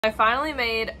I finally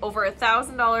made over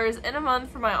 $1,000 in a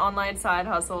month for my online side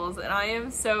hustles, and I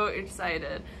am so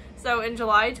excited. So in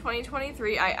July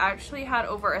 2023, I actually had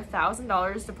over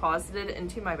 $1,000 deposited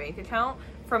into my bank account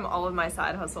from all of my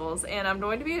side hustles, and I'm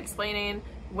going to be explaining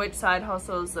which side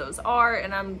hustles those are,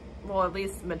 and well, at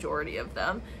least the majority of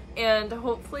them. And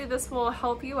hopefully this will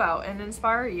help you out and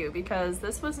inspire you, because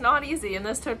this was not easy and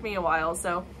this took me a while.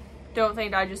 So don't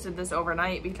think I just did this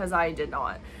overnight, because I did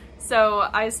not. So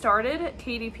I started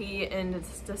KDP in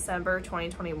December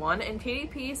 2021, and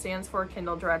KDP stands for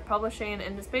Kindle Direct Publishing,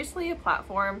 and it's basically a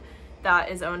platform that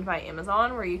is owned by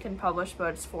Amazon where you can publish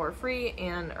books for free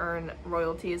and earn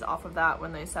royalties off of that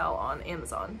when they sell on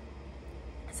Amazon.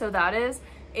 So that is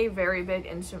a very big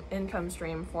income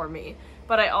stream for me.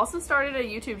 But I also started a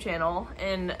YouTube channel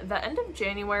in the end of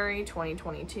January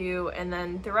 2022, and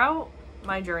then throughout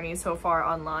my journey so far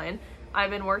online, I've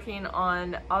been working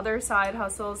on other side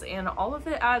hustles, and all of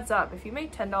it adds up. If you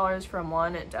make $10 from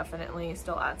one, it definitely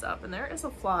still adds up. And there is a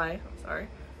fly, I'm sorry,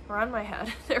 around my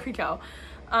head. There we go.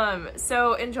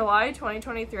 So in July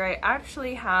 2023, I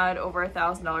actually had over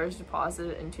 $1,000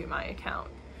 deposited into my account.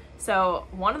 So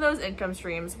one of those income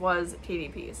streams was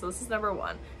KDP. So this is number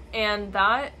one. And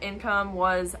that income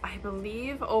was, I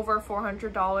believe, over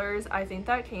 $400. I think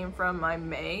that came from my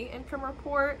May income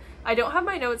report. I don't have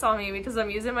my notes on me because I'm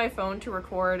using my phone to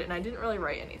record, and I didn't really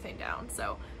write anything down.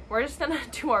 So we're just gonna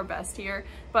do our best here.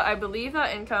 But I believe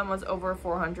that income was over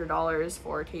 $400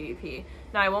 for KDP.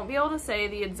 Now, I won't be able to say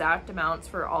the exact amounts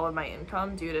for all of my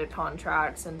income due to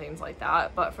contracts and things like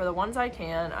that, but for the ones I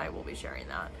can, I will be sharing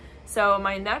that. So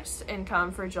my next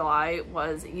income for July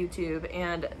was YouTube,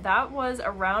 and that was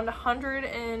around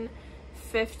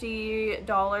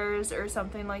 $150 or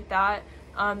something like that.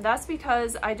 That's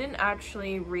because I didn't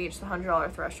actually reach the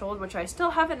 $100 threshold, which I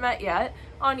still haven't met yet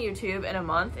on YouTube in a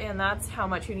month, and that's how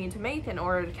much you need to make in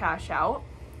order to cash out.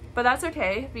 But that's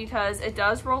okay, because it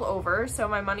does roll over. So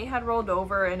my money had rolled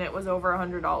over and it was over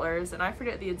 $100, and I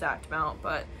forget the exact amount,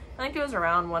 but I think it was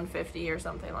around $150 or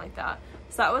something like that.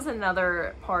 So that was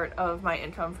another part of my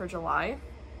income for July.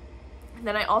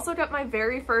 Then I also got my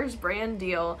very first brand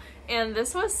deal, and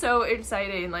this was so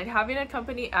exciting. Like, having a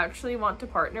company actually want to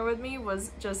partner with me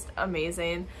was just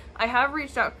amazing. I have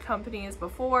reached out to companies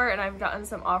before, and I've gotten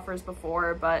some offers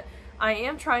before, but I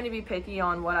am trying to be picky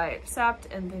on what I accept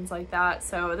and things like that.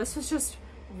 So this was just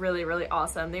really, really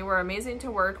awesome. They were amazing to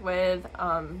work with,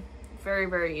 very,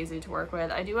 very easy to work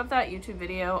with. I do have that YouTube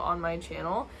video on my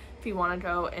channel if you want to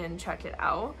go and check it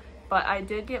out. But I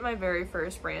did get my very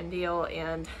first brand deal,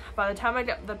 and by the time I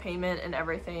got the payment and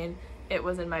everything, it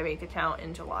was in my bank account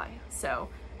in July. So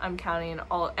I'm counting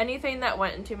anything that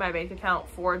went into my bank account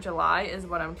for July is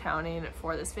what I'm counting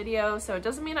for this video. So it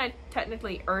doesn't mean I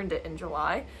technically earned it in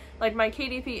July. Like, my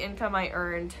KDP income I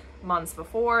earned months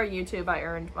before, YouTube I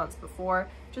earned months before,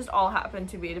 just all happened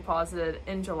to be deposited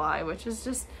in July, which is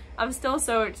just, I'm still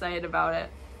so excited about it.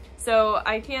 So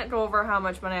I can't go over how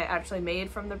much money I actually made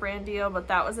from the brand deal, but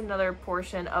that was another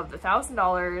portion of the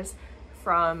 $1,000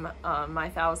 from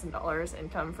my $1,000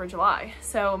 income for July.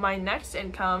 So my next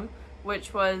income,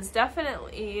 which was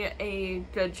definitely a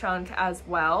good chunk as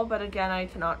well, but again, I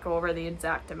cannot go over the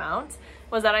exact amount,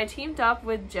 was that I teamed up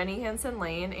with Jenny Hansen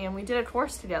Lane, and we did a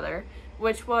course together,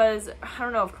 which was, I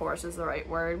don't know if course is the right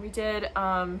word. We did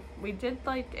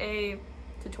like a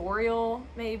tutorial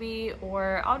maybe,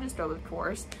 or I'll just go with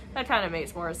course. That kind of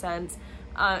makes more sense.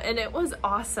 And it was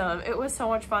awesome. It was so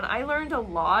much fun. I learned a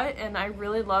lot, and I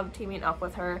really loved teaming up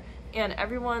with her, and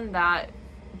everyone that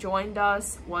joined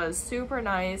us was super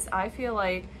nice. I feel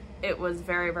like it was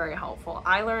very, very helpful.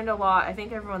 I learned a lot. I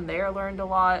think everyone there learned a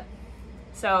lot.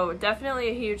 So definitely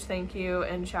a huge thank you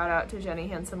and shout out to Jenny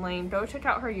Hansen Lane. Go check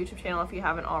out her YouTube channel if you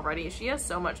haven't already. She has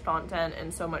so much content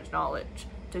and so much knowledge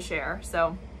to share.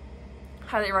 So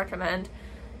highly recommend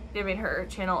giving her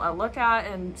channel a look at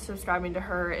and subscribing to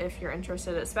her if you're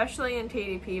interested, especially in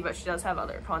KDP, but she does have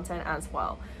other content as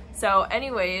well. So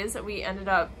anyways, we ended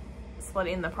up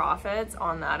splitting the profits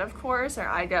on that, of course, or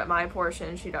I got my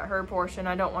portion, she got her portion.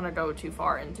 I don't want to go too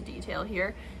far into detail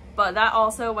here, but that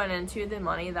also went into the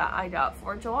money that I got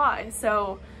for July.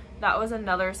 So that was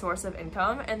another source of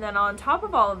income. And then on top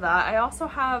of all of that, I also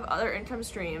have other income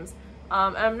streams.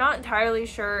 And I'm not entirely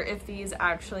sure if these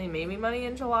actually made me money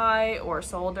in July or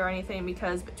sold or anything,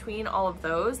 because between all of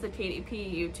those, the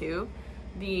KDP YouTube,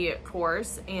 the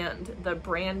course, and the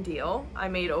brand deal, I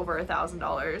made over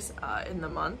 $1,000 in the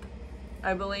month,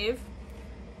 I believe.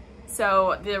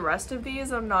 So the rest of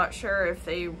these, I'm not sure if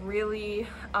they really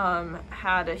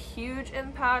had a huge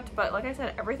impact, but like I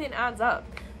said, everything adds up.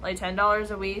 like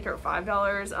 $10 a week or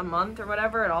 $5 a month or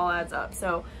whatever, it all adds up.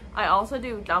 So I also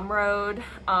do Gumroad.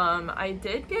 I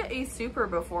did get a super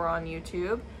before on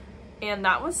YouTube, and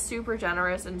that was super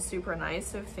generous and super nice,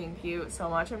 so thank you so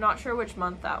much. I'm not sure which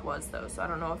month that was though, so I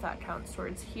don't know if that counts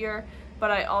towards here. But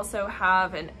I also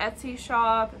have an Etsy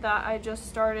shop that I just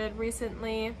started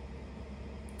recently,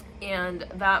 and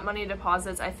that money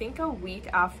deposits I think a week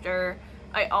after.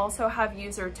 I also have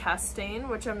user testing,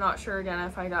 which I'm not sure again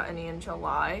if I got any in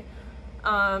July.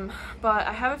 But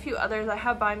I have a few others. I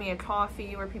have Buy Me a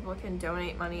Coffee where people can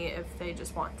donate money if they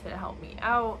just want to help me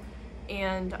out.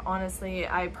 And honestly,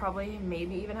 I probably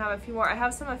maybe even have a few more. I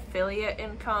have some affiliate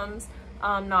incomes.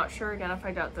 I'm not sure again if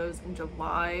I got those in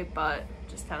July, but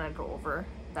just kind of go over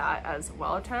that as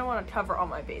well. I kind of want to cover all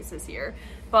my bases here.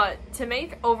 But to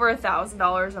make over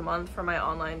 $1,000 a month for my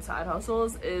online side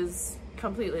hustles is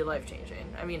completely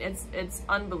life-changing. I mean, it's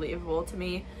unbelievable to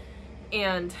me.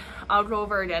 And I'll go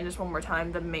over again just one more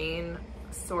time. The main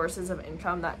sources of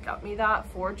income that got me that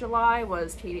for July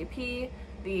was KDP,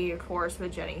 the course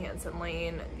with Jenny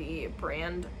Hansen-Lane, the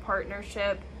brand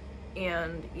partnership,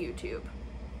 and YouTube.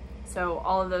 So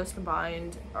all of those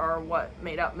combined are what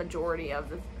made up majority of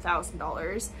the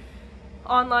 $1,000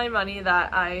 online money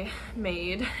that I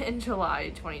made in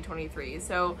July 2023.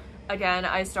 So again,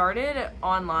 I started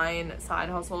online side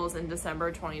hustles in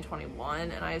December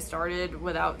 2021, and I started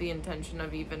without the intention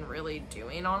of even really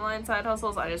doing online side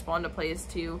hustles. I just wanted a place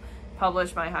to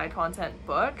publish my high content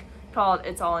book called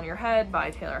It's All in Your Head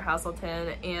by Taylor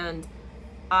Haselton, and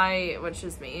which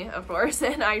is me, of course,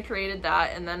 and I created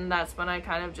that, and then that's when I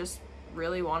kind of just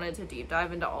really wanted to deep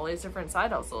dive into all these different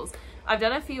side hustles. I've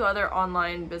done a few other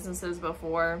online businesses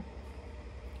before,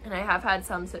 and I have had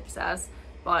some success,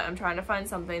 but I'm trying to find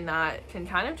something that can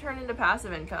kind of turn into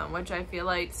passive income, which I feel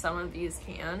like some of these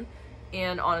can.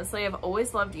 And honestly, I've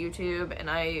always loved YouTube, and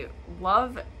I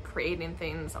love creating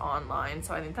things online,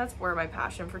 so I think that's where my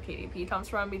passion for KDP comes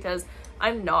from, because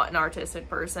I'm not an artistic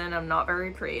person, I'm not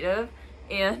very creative,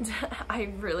 and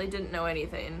I really didn't know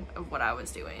anything of what I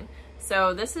was doing.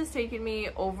 So this has taken me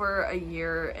over a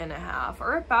year and a half,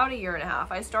 or about a year and a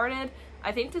half. I started,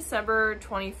 I think December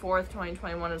 24th,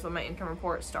 2021 is when my income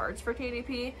report starts for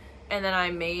KDP, and then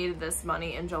I made this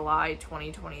money in July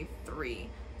 2023.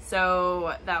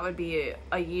 So that would be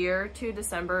a year to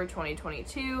December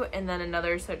 2022, and then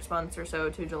another 6 months or so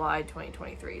to July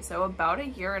 2023. So about a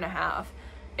year and a half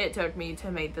it took me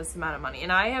to make this amount of money.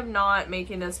 And I am not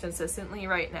making this consistently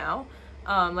right now.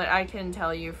 Like I can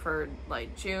tell you for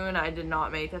like June, I did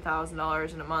not make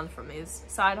 $1,000 in a month from these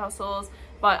side hustles,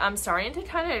 but I'm starting to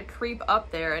kind of creep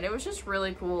up there, and it was just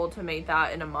really cool to make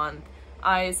that in a month.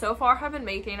 I so far have been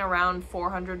making around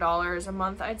 $400 a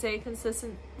month, I'd say,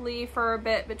 consistently for a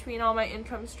bit between all my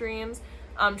income streams.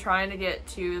 I'm trying to get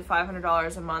to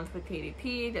 $500 a month with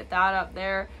KDP, get that up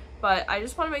there. But I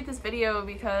just want to make this video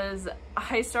because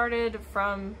I started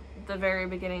from the very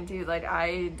beginning too. Like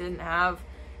I didn't have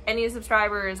any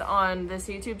subscribers on this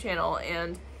YouTube channel,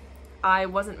 and I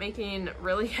wasn't making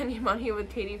really any money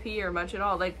with KDP or much at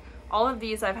all. Like all of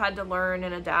these I've had to learn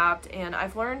and adapt, and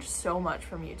I've learned so much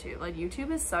from YouTube. Like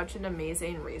YouTube is such an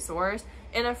amazing resource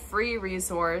and a free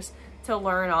resource to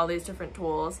learn all these different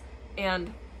tools.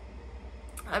 And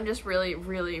I'm just really,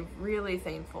 really, really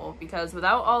thankful, because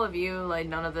without all of you, like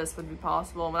none of this would be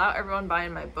possible. Without everyone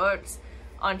buying my books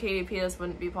on KDP, this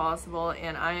wouldn't be possible.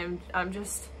 And I'm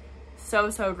just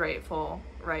so grateful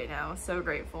right now, so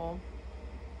grateful.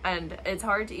 And it's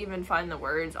hard to even find the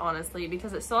words, honestly,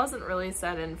 because it still hasn't really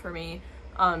set in for me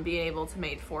being able to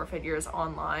make 4 figures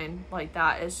online like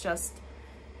that. It's just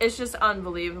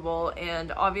unbelievable.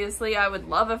 And obviously I would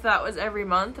love if that was every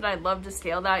month, and I'd love to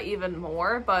scale that even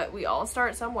more, but we all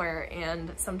start somewhere,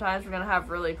 and sometimes we're gonna have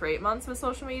really great months with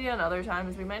social media, and other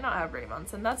times we might not have great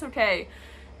months, and that's okay.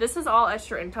 This is all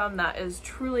extra income that is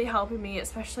truly helping me,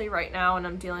 especially right now, and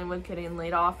I'm dealing with getting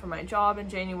laid off from my job in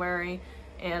January,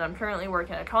 and I'm currently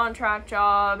working a contract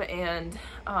job, and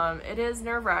it is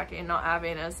nerve-wracking not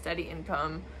having a steady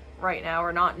income right now,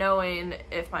 or not knowing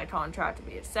if my contract will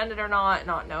be extended or not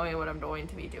knowing what I'm going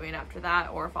to be doing after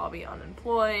that, or if I'll be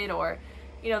unemployed, or,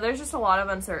 you know, there's just a lot of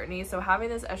uncertainty. So having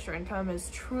this extra income is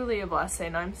truly a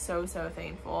blessing. I'm so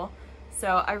thankful. So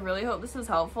I really hope this was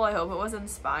helpful. I hope it was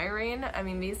inspiring. I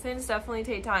mean, these things definitely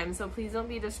take time, so please don't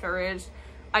be discouraged.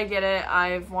 I get it.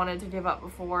 I've wanted to give up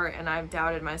before, and I've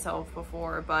doubted myself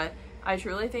before, but I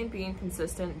truly think being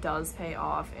consistent does pay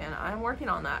off, and I'm working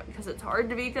on that because it's hard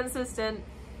to be consistent.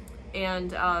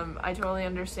 And I totally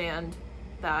understand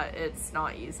that it's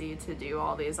not easy to do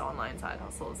all these online side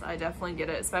hustles. I definitely get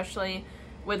it, especially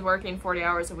with working 40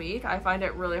 hours a week. I find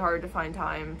it really hard to find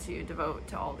time to devote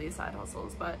to all these side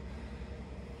hustles. But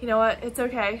you know what, it's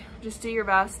okay. Just do your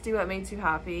best, do what makes you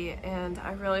happy, and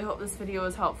I really hope this video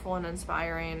was helpful and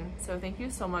inspiring. So thank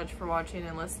you so much for watching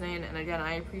and listening, and again,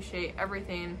 I appreciate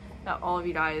everything that all of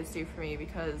you guys do for me,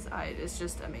 because it's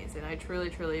just amazing. I truly,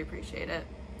 truly appreciate it.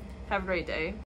 Have a great day.